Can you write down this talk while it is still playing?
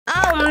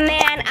Oh,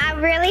 man, I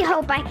really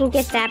hope I can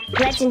get that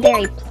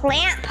legendary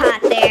plant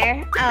pot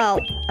there. Oh,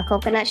 a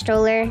coconut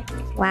stroller.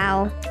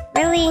 Wow.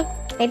 Really?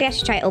 Maybe I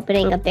should try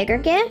opening a bigger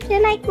gift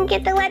and I can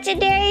get the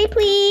legendary,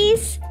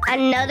 please.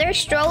 Another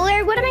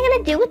stroller? What am I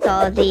gonna do with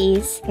all of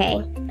these? Okay,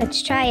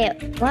 let's try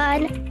it.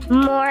 One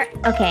more.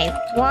 Okay,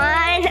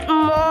 one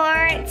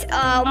more.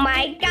 Oh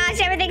my gosh,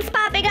 everything's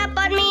popping up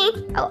on me.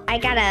 Oh, I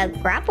got a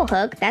grapple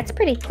hook. That's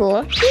pretty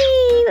cool.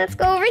 Whee, let's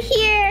go over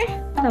here.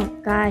 Oh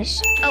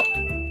gosh. Oh,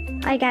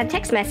 I got a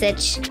text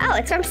message. Oh,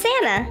 it's from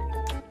Santa.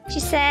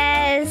 She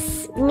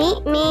says,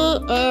 meet me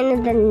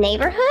in the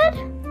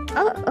neighborhood?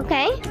 Oh,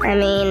 okay. I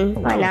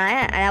mean, why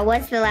not? That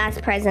was the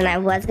last present I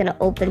was gonna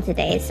open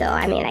today, so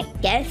I mean, I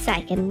guess I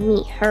can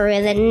meet her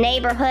in the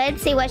neighborhood,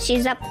 see what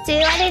she's up to.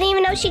 I didn't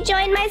even know she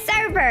joined my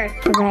server.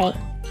 Right.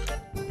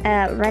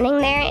 Running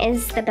there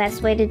is the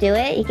best way to do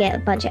it. You get a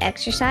bunch of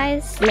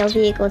exercise, no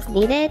vehicles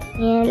needed,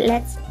 and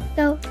let's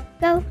go,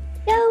 go,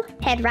 go.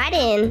 Head right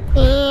in.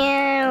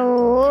 And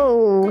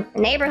whoa, the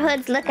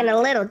neighborhood's looking a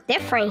little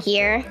different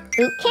here.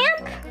 Boot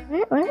camp?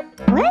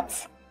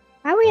 What?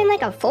 Why are we in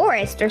like a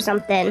forest or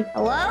something?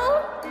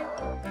 Hello?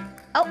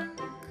 Oh.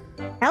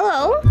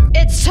 Hello?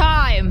 It's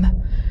time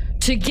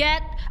to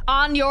get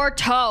on your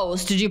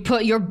toes. Did you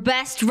put your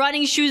best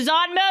running shoes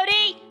on,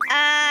 Moody?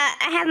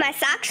 I have my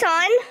socks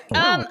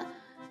on.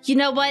 You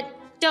know what?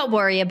 Don't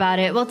worry about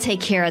it. We'll take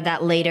care of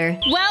that later.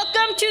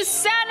 Welcome to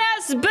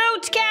Santa's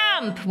boot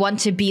camp. Want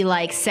to be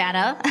like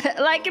Santa?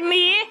 Like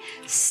me?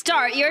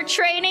 Start your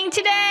training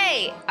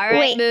today. All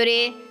right,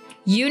 Moody.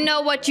 You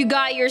know what you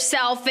got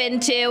yourself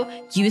into.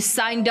 You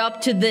signed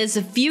up to this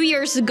a few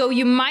years ago.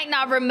 You might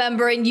not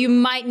remember and you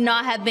might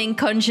not have been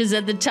conscious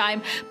at the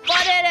time,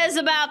 but it is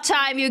about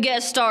time you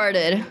get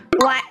started.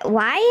 Why am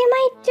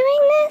I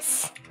doing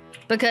this?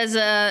 Because,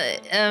 yeah,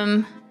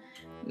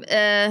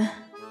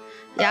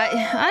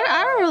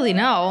 I don't really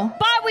know.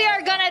 But we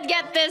are gonna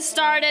get this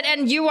started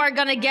and you are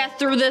gonna get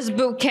through this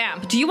boot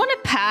camp. Do you want to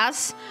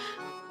pass?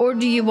 Or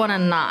do you want to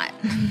not?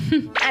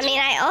 I mean,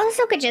 I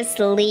also could just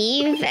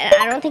leave, and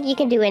I don't think you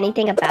can do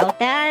anything about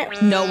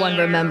that. No one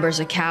remembers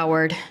a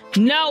coward.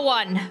 No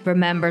one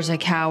remembers a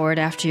coward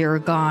after you're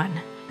gone.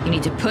 You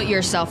need to put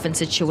yourself in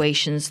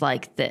situations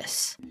like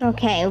this.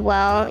 Okay,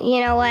 well, you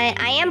know what?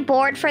 I am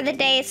bored for the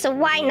day, so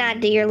why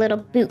not do your little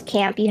boot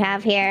camp you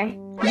have here?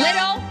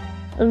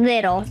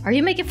 Little. Are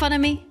you making fun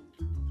of me?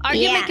 Are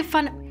you making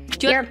fun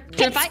of... You're a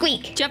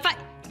pipsqueak. Do you fight?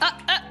 Oh,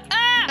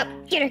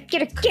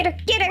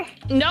 get her.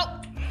 Nope.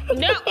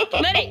 No,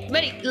 Moody,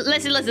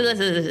 listen.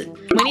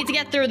 We need to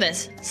get through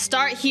this.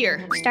 Start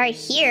here. Start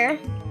here?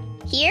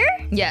 Here?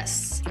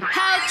 Yes.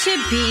 How to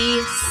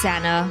be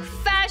Santa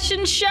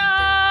fashion show.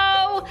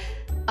 All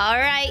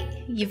right,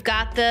 you've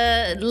got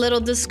the little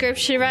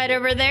description right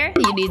over there.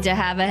 You need to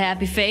have a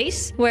happy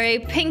face, wear a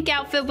pink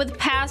outfit with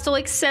pastel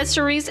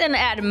accessories, and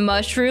add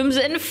mushrooms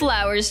and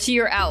flowers to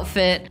your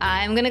outfit.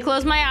 I'm gonna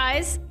close my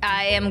eyes.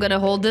 I am gonna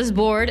hold this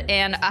board,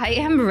 and I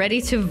am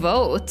ready to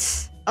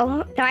vote.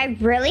 Oh, do I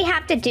really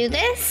have to do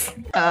this?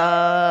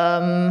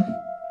 Oh,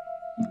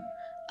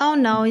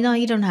 no,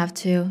 you don't have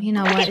to. You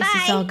know what?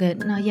 It's all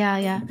good. No,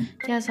 yeah,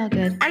 it's all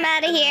good. I'm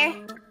out of here.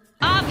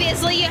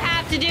 Obviously, you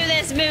have to do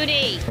this,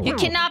 Moody. You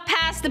cannot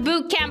pass the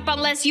boot camp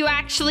unless you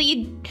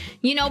actually,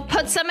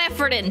 put some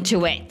effort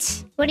into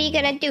it. What are you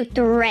gonna do?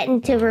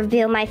 Threaten to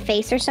reveal my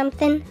face or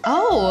something?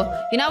 Oh,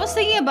 I was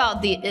thinking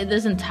about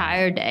this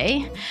entire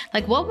day.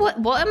 Like,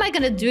 what am I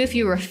gonna do if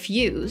you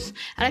refuse?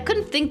 And I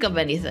couldn't think of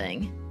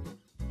anything.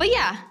 But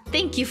yeah,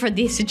 thank you for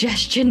the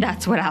suggestion.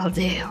 That's what I'll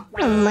do.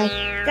 Oh my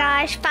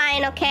gosh,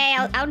 fine, okay.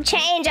 I'll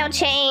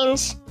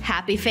change.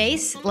 Happy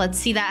face. Let's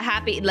see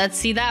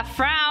that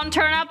frown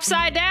turn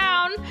upside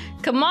down.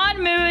 Come on,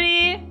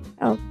 Moody.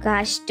 Oh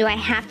gosh, do I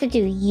have to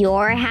do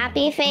your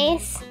happy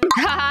face?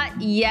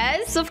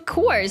 Yes, of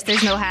course.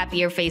 There's no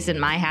happier face than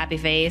my happy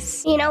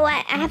face. You know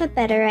what? I have a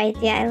better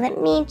idea.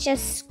 Let me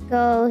just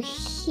go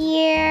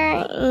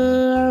here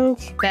and...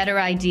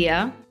 Better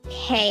idea.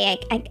 Okay,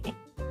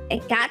 I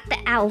got the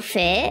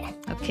outfit.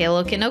 Okay,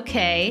 looking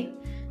okay.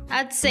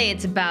 I'd say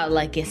it's about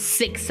like a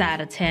 6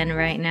 out of 10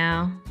 right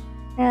now.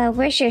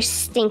 Where's your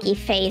stinky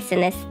face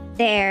in this?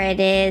 There it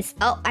is.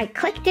 Oh, I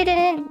clicked it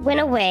and it went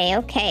away.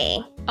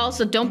 Okay.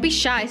 Also, don't be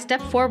shy. Step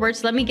forward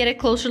so let me get a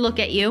closer look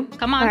at you.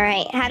 Come on. All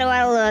right, how do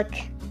I look?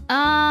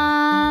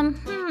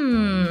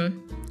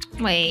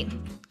 Wait.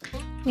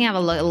 Let me have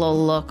a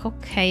little look.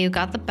 Okay, you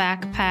got the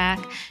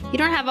backpack. You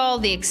don't have all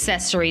the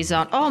accessories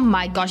on. Oh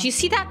my gosh, you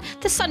see that?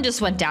 The sun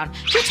just went down.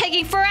 You're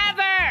taking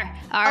forever!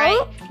 All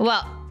right,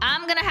 well,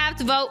 I'm gonna have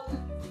to vote.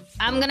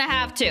 I'm gonna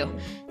have to.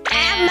 I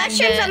have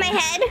mushrooms on my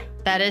head.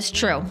 That is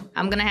true.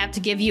 I'm gonna have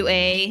to give you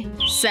a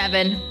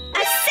 7. A 7?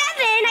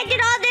 I did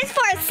all this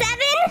for a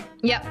 7?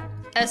 Yep,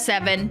 a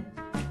 7.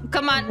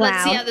 Come on,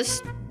 wow.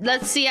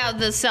 Let's see how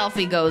the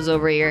selfie goes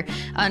over here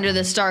under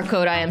the star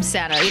code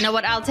iamSanna. You know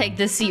what? I'll take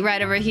this seat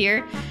right over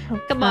here. Oh,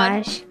 come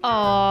on.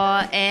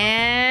 Aw,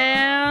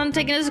 and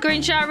taking a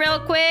screenshot real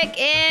quick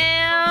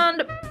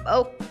and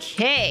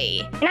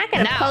Okay. You're not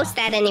gonna post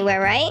that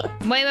anywhere, right?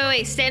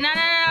 Wait. Stay. No.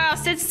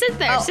 Sit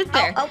there. Sit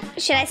there. Oh,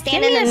 should I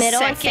stand in the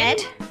middle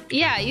instead?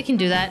 Yeah, you can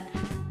do that.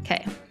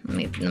 Okay.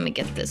 Let me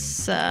get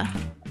this.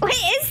 What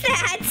is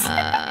that?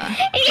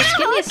 You got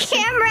a whole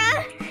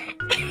camera.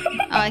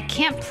 I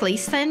can't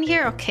place that in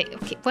here. Okay.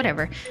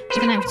 Whatever.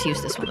 You're gonna have to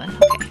use this one then.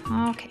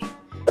 Okay.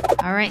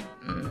 All right.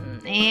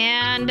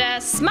 And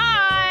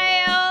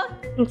smile.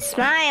 I'm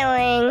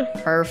smiling.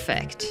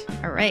 Perfect.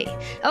 All right.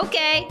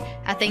 Okay.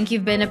 I think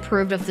you've been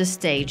approved of this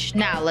stage.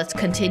 Now let's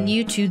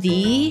continue to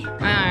the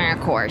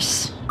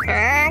course.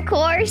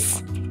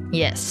 Course.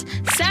 Yes.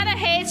 Santa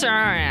hates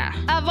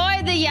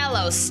avoid the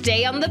yellow.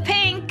 Stay on the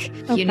pink.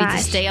 You need to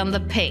stay on the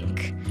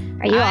pink.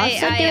 Are you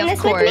also doing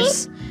this with me?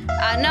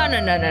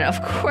 No.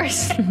 Of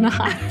course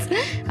not.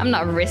 I'm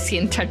not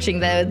risking touching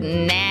those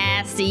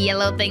nasty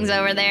yellow things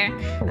over there.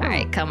 All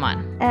right, come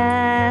on.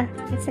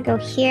 Guess I go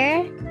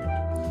here.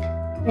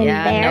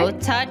 Yeah, there. No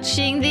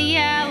touching the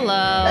yellow.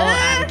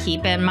 I'm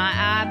keeping my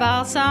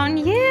eyeballs on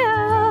you.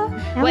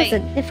 That was a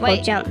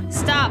difficult jump.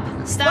 Stop.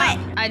 What?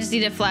 I just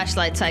need a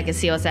flashlight so I can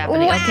see what's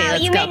happening. Wow, Okay,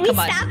 let's you go. made me Come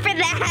on. stop for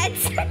that.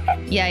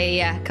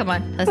 Yeah. Come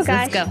on. Let's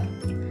go.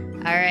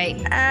 All right.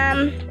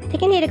 I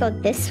think I need to go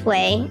this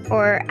way,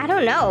 or I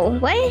don't know.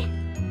 What?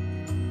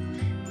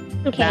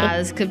 Okay.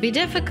 This could be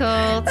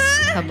difficult.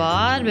 Come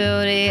on,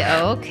 Moody.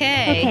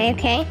 Okay.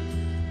 Okay.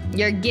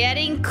 You're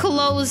getting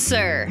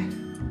closer.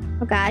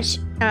 Oh gosh.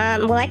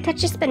 Will I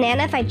touch this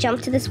banana if I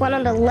jump to this one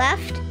on the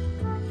left?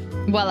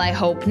 Well, I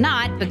hope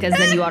not, because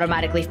then you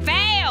automatically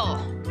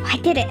fail. I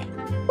did it.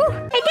 Woo,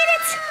 I did it.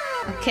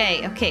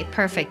 Okay,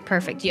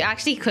 perfect. You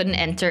actually couldn't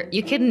enter.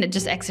 You couldn't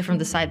just exit from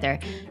the side there.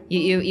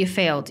 You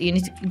failed. You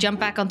need to jump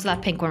back onto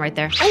that pink one right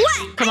there.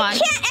 What? Come on. I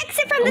can't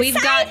exit from the We've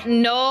side.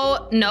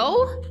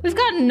 We've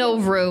got no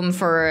room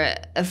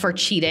for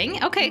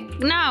cheating. Okay,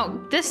 now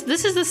this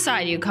is the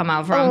side you come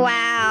out from.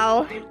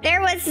 Wow.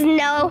 There was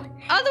no.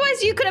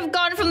 Otherwise, you could have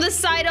gone from the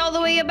side all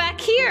the way back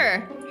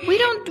here. We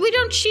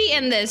don't cheat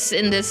in this.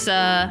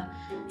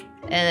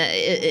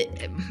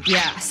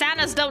 Yeah,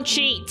 Santas don't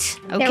cheat.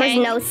 Okay. There was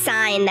no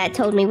sign that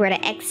told me where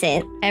to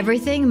exit.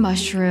 Everything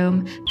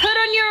mushroom. Put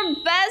on your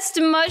best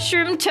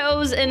mushroom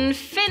toes and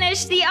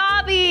finish the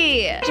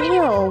obby.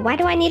 Ew, why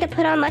do I need to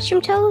put on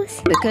mushroom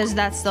toes? Because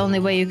that's the only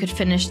way you could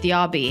finish the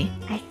obby.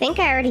 I think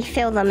I already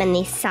filled them in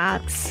these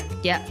socks.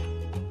 Yeah.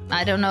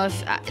 I don't know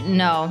if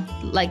no.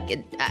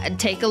 Like,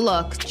 take a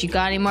look. You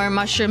got any more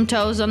mushroom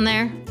toes on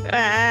there?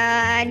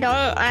 I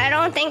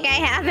don't think I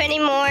have any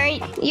more.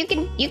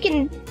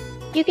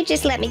 You can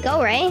just let me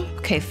go, right?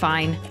 Okay,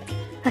 fine.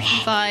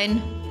 Okay.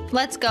 Fine.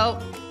 Let's go.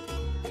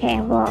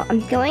 Okay, well, I'm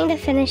going to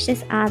finish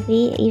this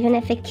obby, even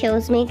if it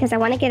kills me, because I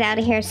want to get out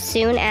of here as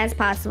soon as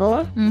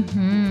possible.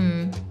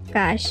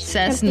 Gosh.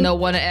 Says no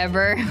one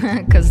ever,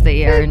 because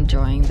they are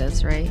enjoying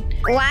this, right?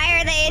 Why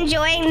are they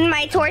enjoying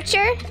my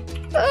torture?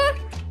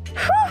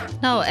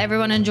 No,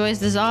 everyone enjoys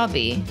this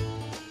obby.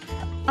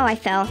 Oh, I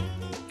fell.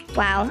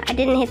 Wow, I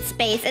didn't hit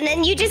space, and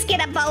then you just get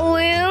a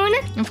balloon?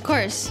 Of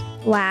course.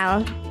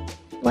 Wow.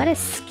 What a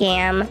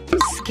scam.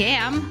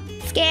 Scam?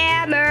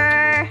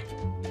 Scammer!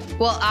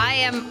 Well,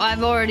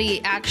 I've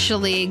already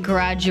actually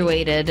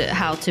graduated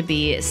how to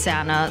be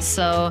Santa,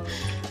 so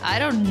I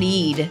don't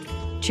need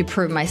to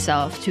prove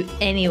myself to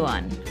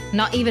anyone.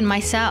 Not even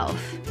myself.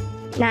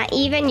 Not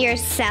even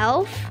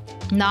yourself?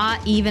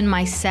 Not even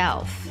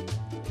myself.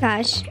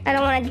 Gosh, I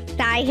don't want to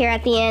die here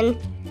at the end.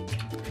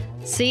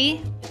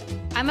 See?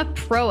 I'm a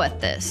pro at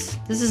this.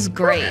 This is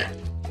great.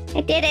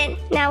 I did it.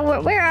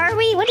 Now, where are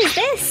we? What is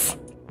this?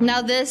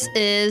 Now this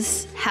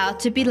is how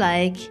to be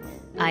like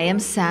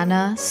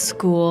iamSanna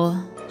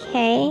school.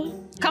 Okay.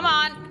 Come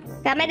on.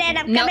 Coming in,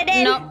 I'm coming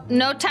in.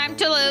 No time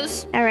to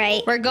lose. All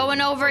right. We're going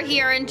over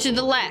here and to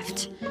the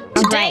left.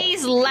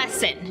 Today's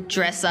lesson.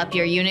 Dress up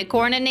your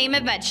unicorn and name a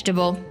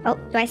vegetable. Oh,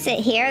 do I sit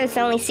here? There's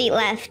the only seat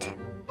left.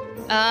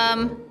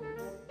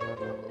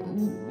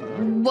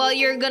 Well,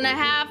 you're gonna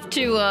have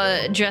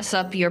to dress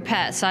up your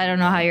pets. I don't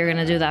know how you're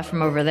gonna do that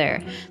from over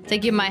there. I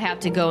think you might have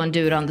to go and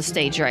do it on the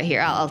stage right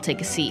here. I'll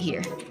take a seat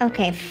here.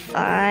 Okay,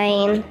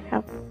 fine.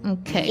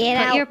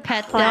 Okay, put your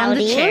pet down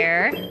the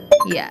chair.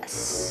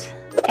 Yes.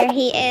 There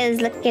he is,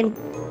 looking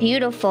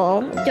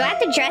beautiful. Do I have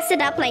to dress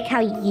it up like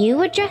how you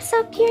would dress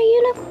up your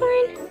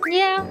unicorn?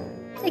 Yeah,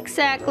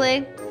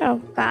 exactly. Oh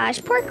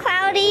gosh, poor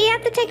Cloudy. You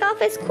have to take off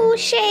his cool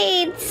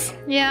shades.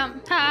 Yeah.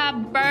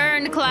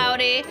 Burn,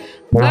 Cloudy.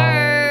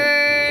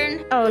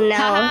 Burn. Oh no.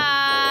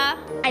 Ha.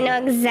 I know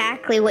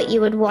exactly what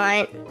you would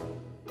want.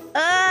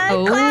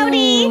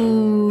 Cloudy.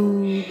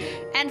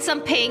 And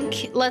some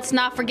pink. Let's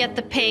not forget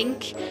the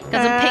pink.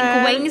 Got some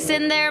pink wings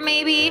in there,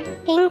 maybe?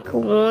 Pink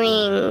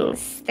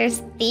wings.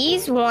 There's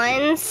these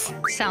ones.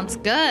 Sounds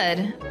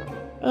good.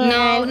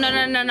 No.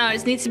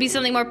 It needs to be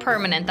something more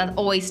permanent that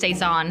always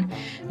stays on.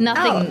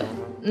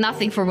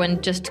 Nothing for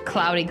when just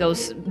Cloudy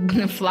goes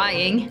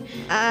flying.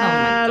 Oh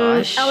my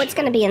gosh. Oh, it's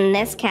gonna be in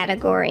this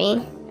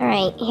category. All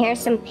right, here's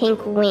some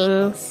pink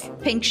wings.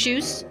 Pink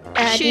shoes?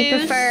 Do you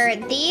prefer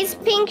these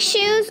pink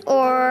shoes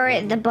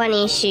or the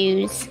bunny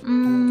shoes?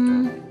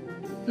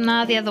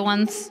 No, the other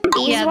ones.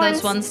 These ones?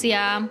 Those ones.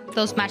 Yeah,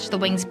 those match the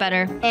wings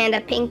better. And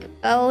a pink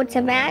bow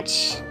to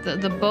match.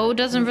 The bow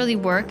doesn't really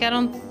work. I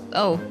don't.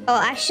 Oh. Oh,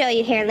 I'll show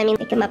you here. Let me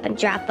pick them up and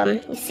drop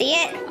them. You see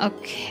it?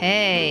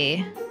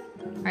 Okay.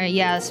 All right.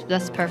 Yeah,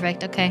 that's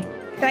perfect. Okay.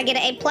 Do I get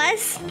an A+?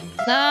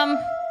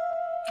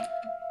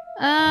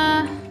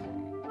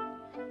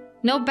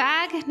 No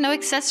bag, no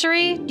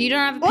accessory. You don't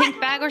have a pink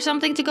bag or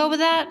something to go with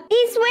that?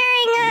 He's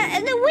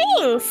wearing the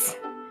wings.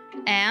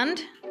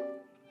 And?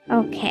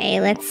 Okay,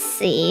 let's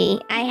see.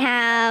 I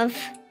have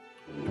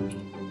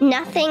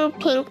nothing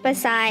pink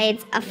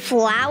besides a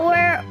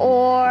flower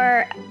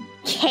or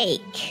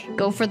cake.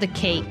 Go for the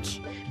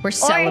cake. We're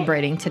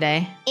celebrating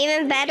today.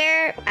 Even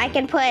better, I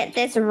can put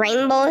this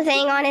rainbow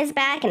thing on his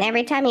back, and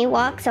every time he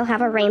walks, he'll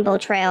have a rainbow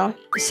trail.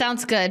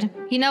 Sounds good.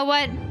 You know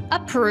what?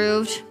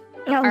 Approved.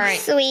 Oh, all right.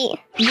 Sweet.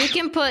 You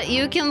can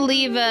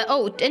leave,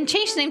 and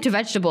change the name to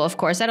vegetable, of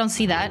course. I don't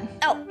see that.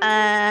 Oh,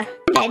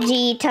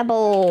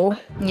 vegetable.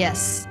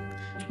 Yes.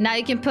 Now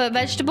you can put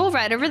vegetable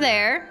right over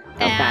there.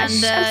 Oh, and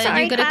gosh. I'm sorry,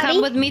 you're gonna Cotty.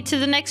 come with me to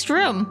the next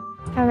room.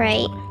 All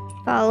right.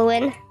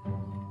 Following.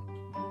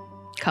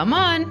 Come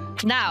on.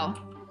 Now,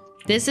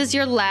 this is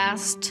your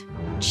last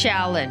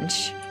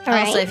challenge. All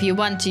also, right. if you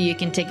want to, you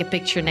can take a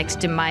picture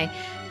next to my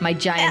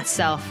giant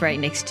self right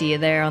next to you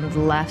there on the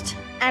left.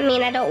 I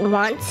mean, I don't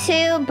want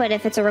to, but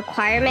if it's a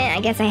requirement, I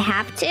guess I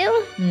have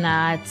to.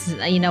 Nah,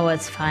 you know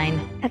what's fine.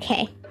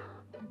 Okay.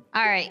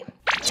 All right.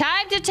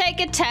 Time to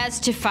take a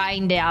test to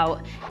find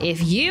out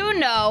if you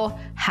know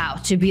how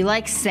to be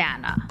like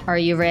Santa. Are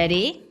you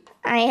ready?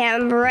 I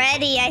am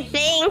ready, I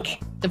think.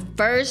 The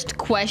first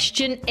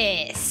question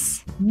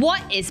is,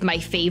 what is my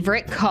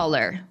favorite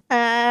color?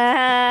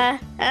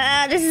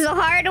 This is a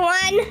hard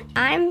one.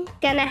 I'm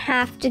gonna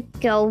have to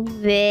go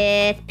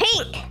with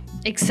pink.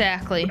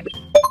 Exactly.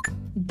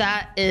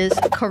 That is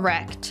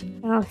correct.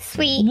 Oh,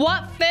 sweet.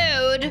 What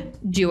food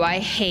do I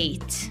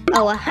hate?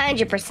 Oh,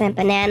 100%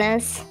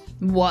 bananas.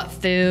 What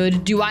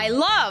food do I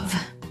love?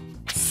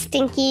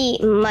 Stinky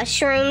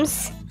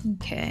mushrooms.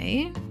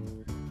 Okay.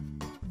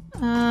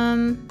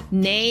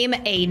 Name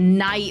a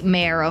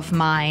nightmare of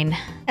mine.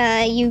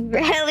 You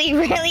really,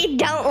 really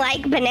don't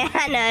like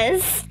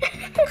bananas.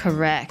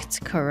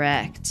 Correct.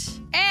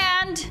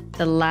 And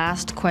the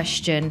last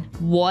question.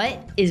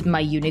 What is my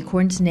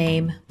unicorn's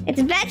name?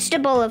 It's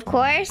vegetable, of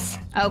course.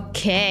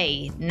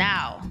 Okay,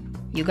 now,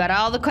 you got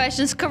all the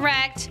questions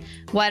correct.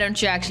 Why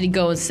don't you actually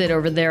go and sit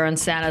over there on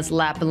Santa's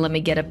lap and let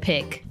me get a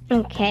pic?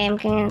 Okay, I'm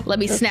gonna... Let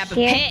me snap a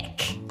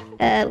pic.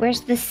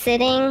 Where's the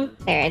sitting?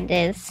 There it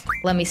is.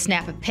 Let me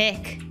snap a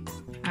pic.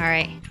 All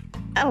right.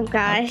 Oh,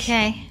 gosh.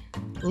 Okay.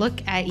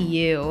 Look at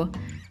you.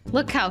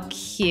 Look how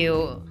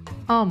cute.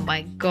 Oh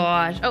my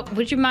gosh. Oh,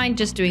 would you mind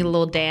just doing a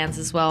little dance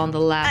as well on the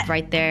lap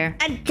right there?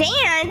 A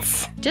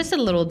dance? Just a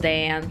little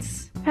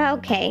dance.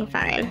 Okay,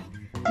 fine.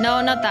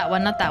 No, not that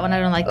one. Not that one. I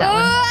don't like that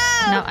one.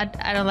 No,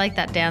 I don't like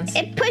that dance.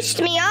 It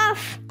pushed me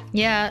off.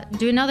 Yeah,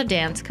 do another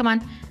dance. Come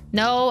on.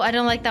 No, I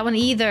don't like that one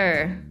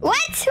either.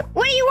 What?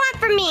 What do you want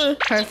from me?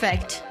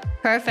 Perfect.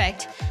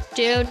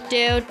 Do.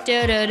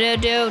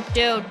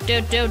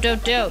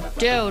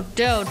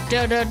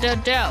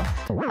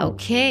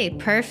 Okay,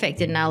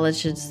 perfect. And now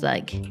let's just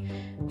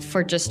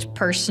for just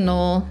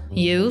personal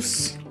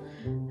use,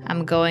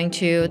 I'm going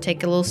to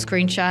take a little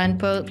screenshot and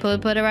put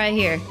it right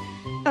here.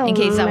 In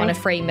case I want to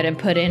frame it and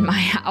put it in my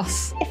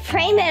house.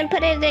 Frame it and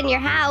put it in your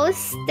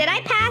house? Did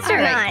I pass or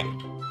not?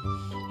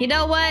 You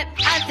know what?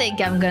 I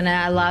think I'm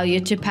gonna allow you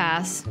to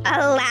pass.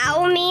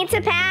 Allow me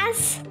to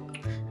pass?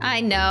 I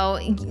know.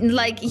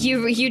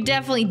 You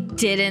definitely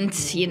didn't,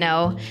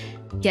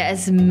 get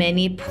as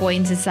many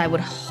points as I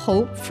would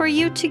hope for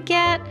you to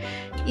get.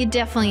 You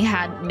definitely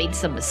had made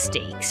some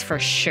mistakes for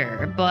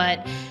sure,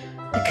 but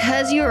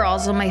because you're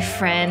also my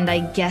friend,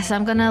 I guess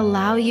I'm gonna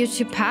allow you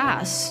to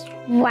pass.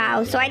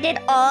 Wow, so I did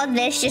all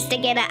this just to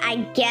get a I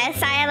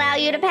guess I allow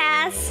you to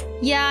pass?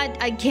 Yeah,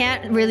 I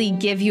can't really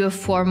give you a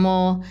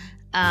formal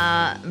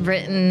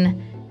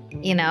written,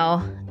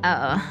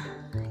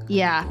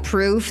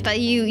 proof that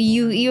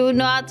you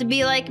know how to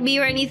be like me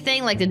or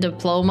anything, like the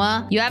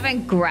diploma. You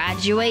haven't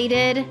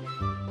graduated,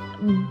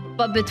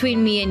 but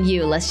between me and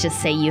you, let's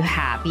just say you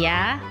have,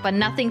 yeah? But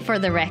nothing for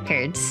the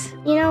records.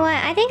 You know what?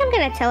 I think I'm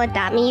gonna tell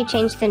Adopt Me you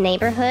changed the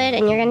neighborhood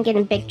and you're gonna get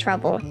in big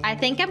trouble. I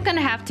think I'm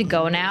gonna have to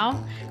go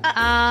now.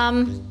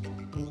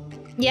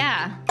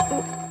 Yeah.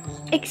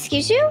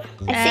 Excuse you?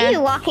 I see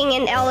you walking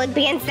in all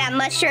against that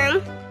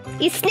mushroom.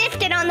 You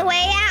sniffed it on the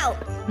way out.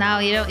 No,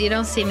 you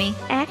don't see me.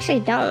 I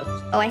actually don't.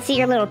 Oh, I see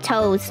your little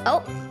toes.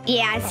 Oh,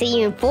 yeah, I see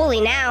you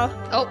fully now.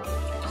 Oh,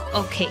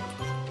 okay.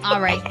 All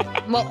right.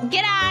 Well,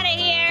 get out of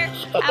here.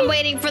 I'm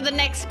waiting for the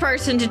next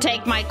person to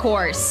take my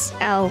course.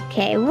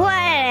 Okay,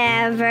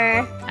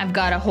 whatever. I've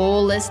got a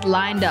whole list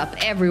lined up.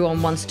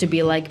 Everyone wants to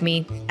be like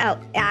me. Oh,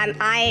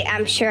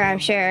 I'm sure.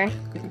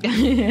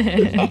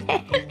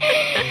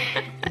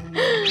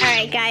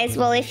 Alright guys,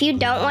 well if you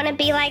don't want to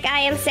be like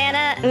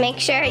iamSanna, make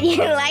sure you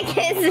like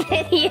this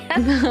video.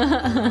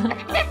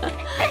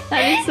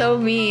 That is so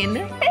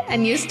mean.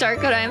 And you start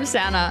code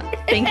iamSanna.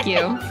 Thank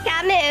you.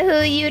 Comment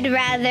who you'd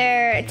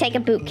rather take a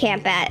boot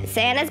camp at.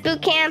 Santa's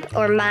boot camp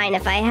or mine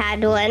if I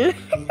had one.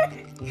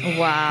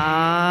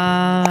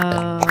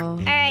 Wow. All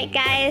right,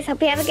 guys.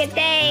 Hope you have a good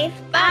day.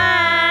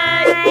 Bye.